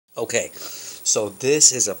Okay, so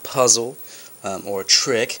this is a puzzle or a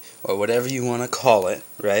trick or whatever you want to call it,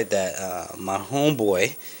 right? That my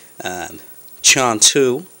homeboy Chan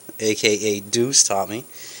 2, aka Deuce, taught me.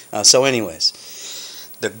 Anyways,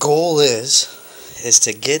 the goal is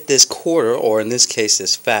to get this quarter, or in this case,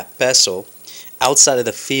 this fat peso, outside of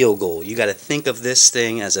the field goal. You got to think of this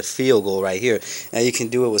thing as a field goal right here. Now you can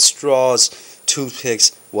do it with straws,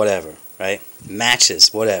 toothpicks, whatever, right?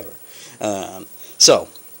 Matches, whatever. Um, so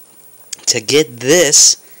to get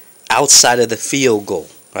this outside of the field goal,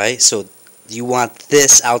 right? So you want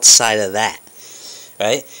this outside of that,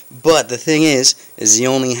 right? But the thing is you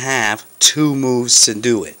only have two moves to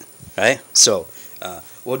do it, right? So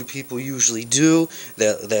what do people usually do?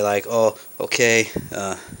 They're like, oh, okay,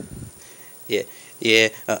 yeah, yeah,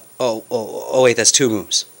 oh, wait, that's two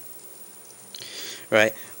moves,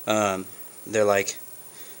 right? They're like,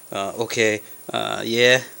 okay,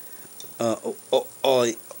 yeah, oh,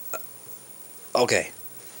 okay.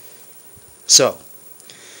 So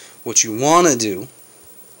what you want to do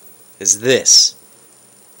is this.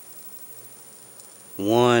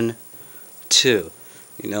 1, 2.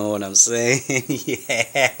 You know what I'm saying?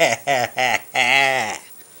 Yeah.